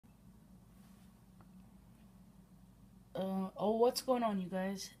What's going on, you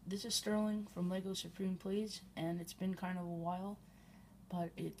guys? This is Sterling from Legosupremeplease, and it's been kind of a while,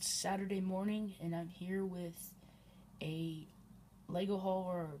 but it's Saturday morning, and I'm here with a Lego haul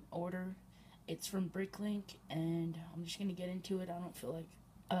or order. It's from Bricklink, and I'm just gonna get into it. I don't feel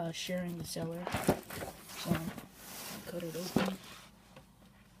like sharing the seller, so I'll cut it open.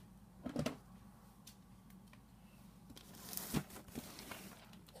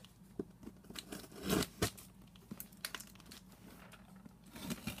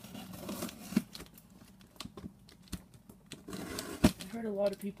 I've heard a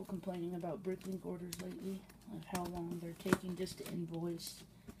lot of people complaining about Bricklink orders lately, of how long they're taking just to invoice,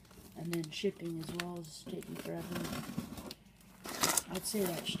 and then shipping as well is taking forever. I'd say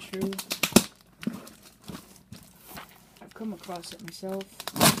that's true. I've come across it myself.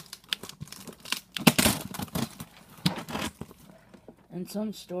 And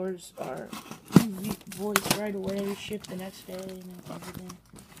some stores are invoiced right away, shipped the next day, and everything.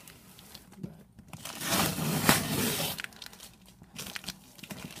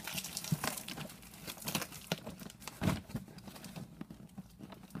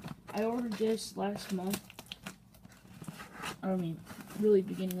 I ordered this last month. I mean, really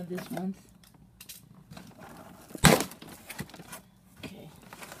beginning of this month. Okay.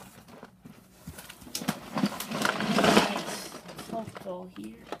 Nice. Soft all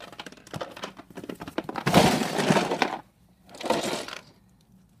here.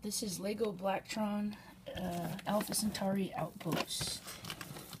 This is Lego Blacktron Alpha Centauri Outpost.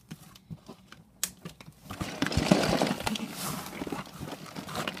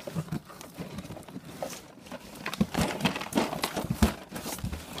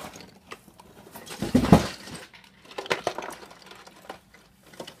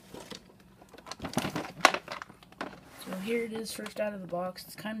 So here it is, first out of the box.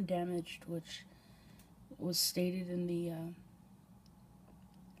 It's kind of damaged, which was stated in the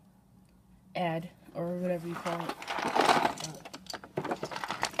ad, or whatever you call it.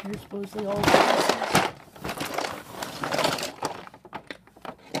 Here's supposedly all the pieces.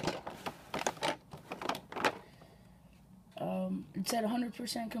 It's at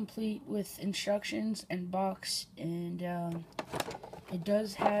 100% complete with instructions and box, and it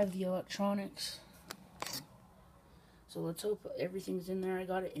does have the electronics. So let's hope everything's in there. I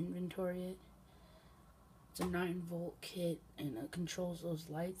gotta inventory it. It's a 9-volt kit, and it controls those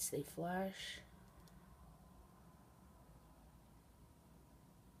lights. They flash.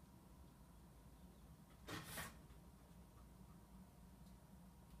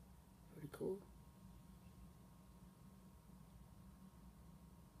 Pretty cool.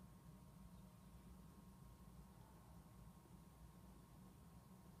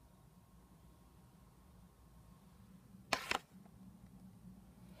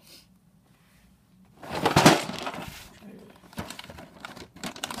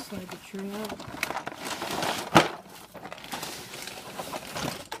 Slide the tray out.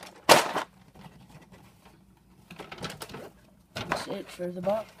 That's it for the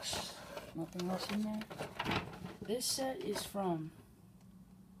box. Nothing else in there. This set is from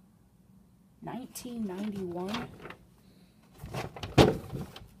 1991.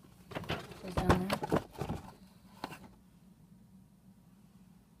 Says down there.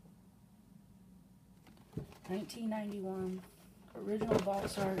 $1991. Original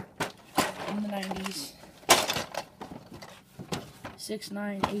box art in the 90s.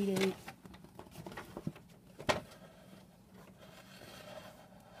 6988.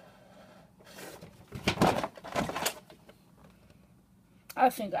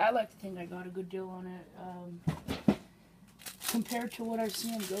 I like to think I got a good deal on it. Compared to what I've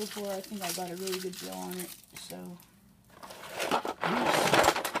seen them go for, I think I got a really good deal on it. So,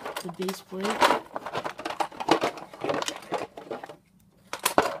 here's the base plate.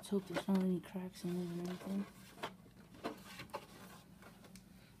 Let's hope there's not any cracks in it or anything.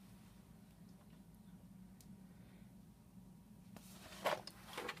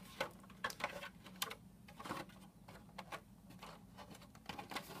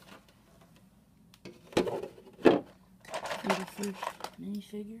 Here's the first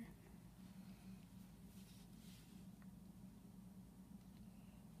minifigure.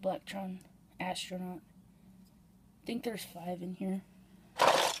 Blacktron astronaut. I think there's 5 in here.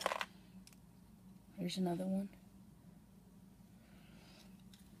 Here's another one.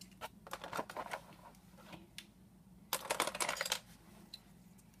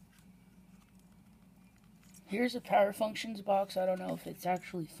 Here's a power functions box. I don't know if it's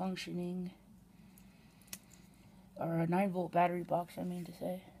actually functioning. Or a 9-volt battery box, I mean to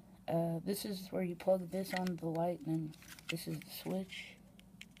say. This is where you plug this onto the light, and then this is the switch.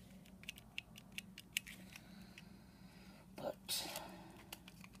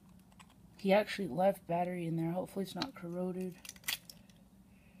 He actually left battery in there. Hopefully it's not corroded.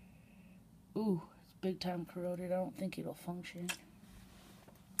 Ooh, it's big time corroded. I don't think it'll function.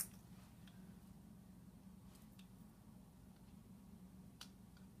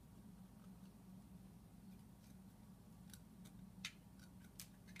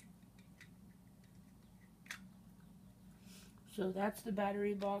 So that's the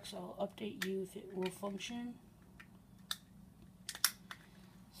battery box. I'll update you if it will function.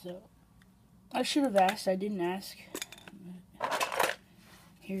 So I should have asked. I didn't ask.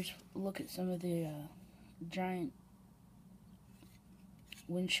 Here's a look at some of the giant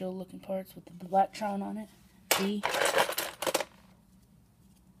windshield looking parts with the Blacktron on it. See?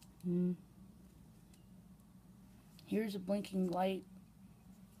 Here's a blinking light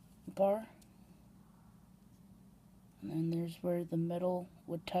bar. And then there's where the metal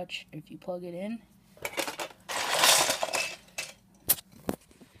would touch if you plug it in.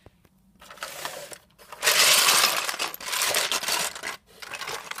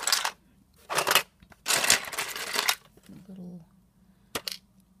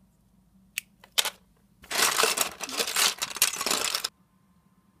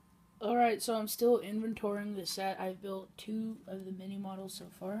 Alright, so I'm still inventorying the set. I've built 2 of the mini models so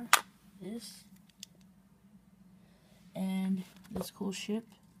far. This. And this cool ship.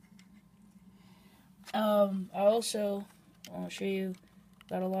 I'll show you,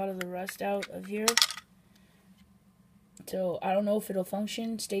 got a lot of the rust out of here. So I don't know if it'll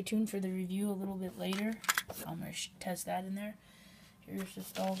function. Stay tuned for the review a little bit later. I'm going to test that in there. Here's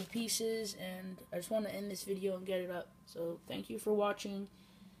just all the pieces, and I just want to end this video and get it up. So thank you for watching.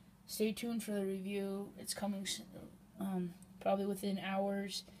 Stay tuned for the review. It's coming probably within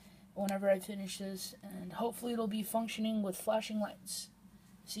hours whenever I finish this, and hopefully it'll be functioning with flashing lights.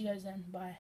 See you guys then. Bye.